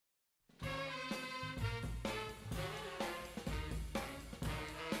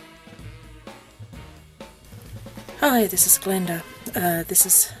Hi, this is Glenda. This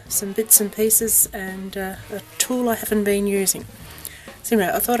is some bits and pieces and a tool I haven't been using. So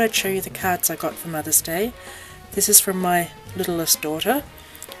anyway, I thought I'd show you the cards I got for Mother's Day. This is from my littlest daughter,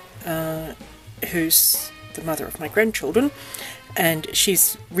 who's the mother of my grandchildren, and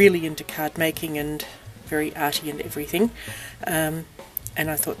she's really into card making and very arty and everything, and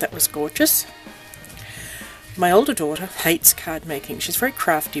I thought that was gorgeous. My older daughter hates card making. She's very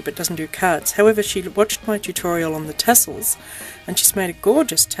crafty but doesn't do cards. However, she watched my tutorial on the tassels and she's made a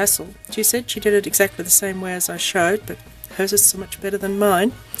gorgeous tassel. She said she did it exactly the same way as I showed, but hers is so much better than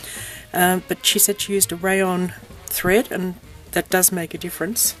mine. But she said she used a rayon thread, and that does make a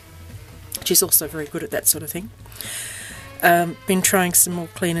difference. She's also very good at that sort of thing. Been trying some more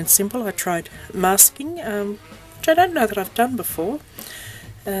clean and simple. I tried masking, which I don't know that I've done before.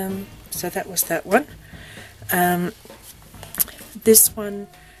 So that was that one. This one,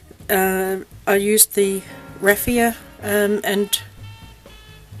 I used the raffia and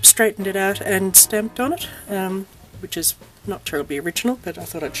straightened it out and stamped on it, which is not terribly original, but I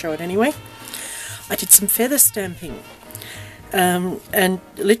thought I'd show it anyway. I did some feather stamping, and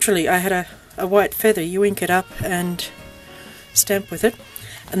literally I had a white feather. You ink it up and stamp with it,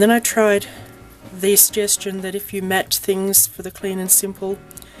 and then I tried the suggestion that if you match things for the clean and simple,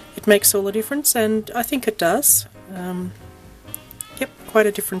 it makes all the difference, and I think it does. Yep, quite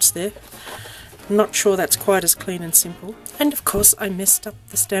a difference there. I'm not sure that's quite as clean and simple. And of course I messed up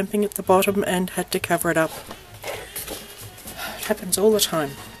the stamping at the bottom and had to cover it up. It happens all the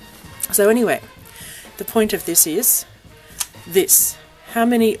time. So anyway, the point of this is this. How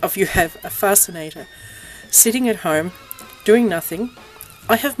many of you have a Fastenater sitting at home doing nothing?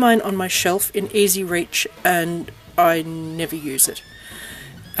 I have mine on my shelf in easy reach and I never use it.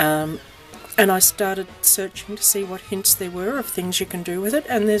 And I started searching to see what hints there were of things you can do with it,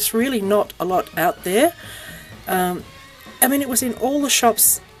 and there's really not a lot out there. I mean, it was in all the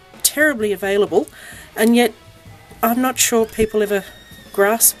shops, terribly available, and yet I'm not sure people ever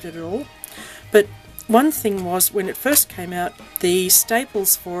grasped it at all. But one thing was, when it first came out, the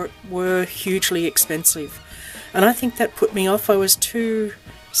staples for it were hugely expensive, and I think that put me off. I was too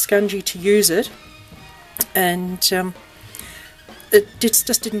scungy to use it, and it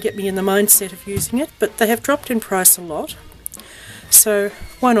just didn't get me in the mindset of using it, but they have dropped in price a lot. So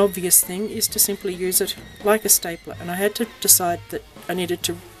one obvious thing is to simply use it like a stapler, and I had to decide that I needed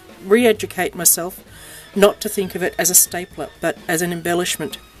to re-educate myself not to think of it as a stapler but as an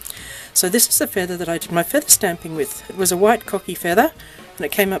embellishment. So this is the feather that I did my feather stamping with. It was a white cocky feather, and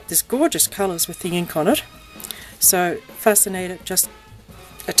it came up this gorgeous colours with the ink on it. So Fastenater, just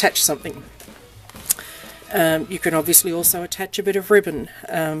attach something. You can obviously also attach a bit of ribbon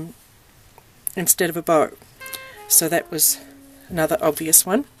instead of a bow. So that was another obvious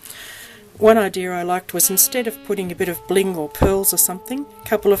one. One idea I liked was, instead of putting a bit of bling or pearls or something, a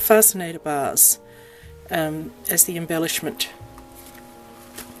couple of Fastenater bars as the embellishment.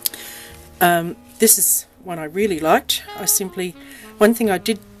 This is one I really liked. One thing I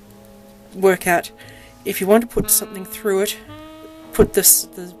did work out, if you want to put something through it, put the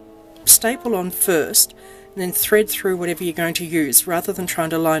staple on first, and then thread through whatever you're going to use, rather than trying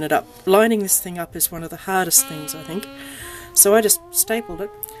to line it up. Lining this thing up is one of the hardest things, I think. So I just stapled it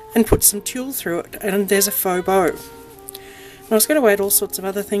and put some tulle through it, and there's a faux bow. And I was going to add all sorts of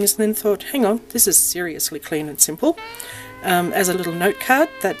other things, and then thought, hang on, this is seriously clean and simple. As a little note card,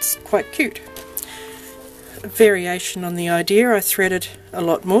 that's quite cute. A variation on the idea, I threaded a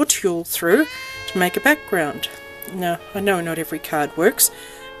lot more tulle through to make a background. Now, I know not every card works,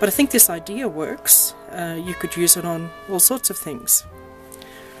 but I think this idea works. You could use it on all sorts of things.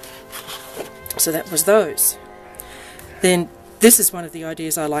 So that was those. Then this is one of the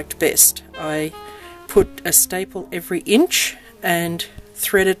ideas I liked best. I put a staple every inch and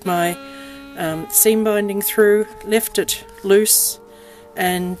threaded my seam binding through, left it loose,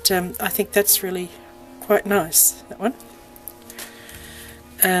 and I think that's really quite nice, that one.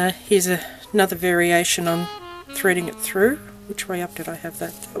 Here's another variation on threading it through. Which way up did I have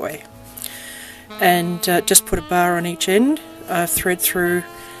that? That way. And just put a bar on each end, thread through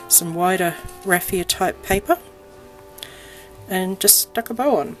some wider raffia type paper, and just stuck a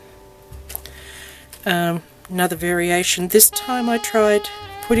bow on. Another variation, this time I tried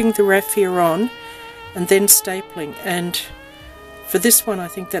putting the raffia on and then stapling, and for this one I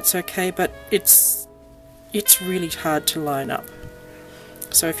think that's okay, but it's really hard to line up.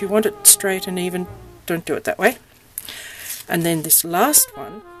 So if you want it straight and even, don't do it that way. And then this last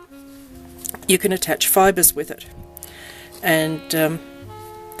one, you can attach fibres with it, and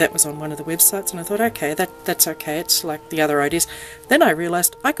that was on one of the websites, and I thought, okay, that's okay, it's like the other ideas. Then I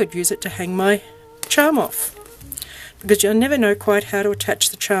realised I could use it to hang my charm off. because you'll never know quite how to attach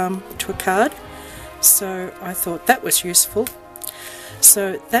the charm to a card, so I thought that was useful.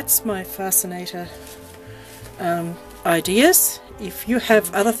 So that's my Fastenater ideas. If you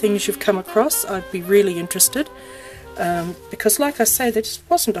have other things you've come across, I'd be really interested, because like I say, there just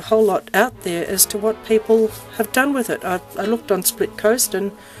wasn't a whole lot out there as to what people have done with it. I looked on Split Coast,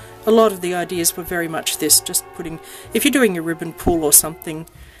 and a lot of the ideas were very much this, just putting, if you're doing a ribbon pull or something,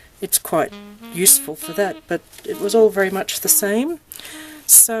 it's quite useful for that, but it was all very much the same.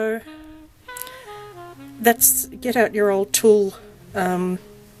 So that's get out your old tool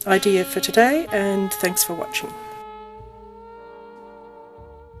idea for today, and thanks for watching.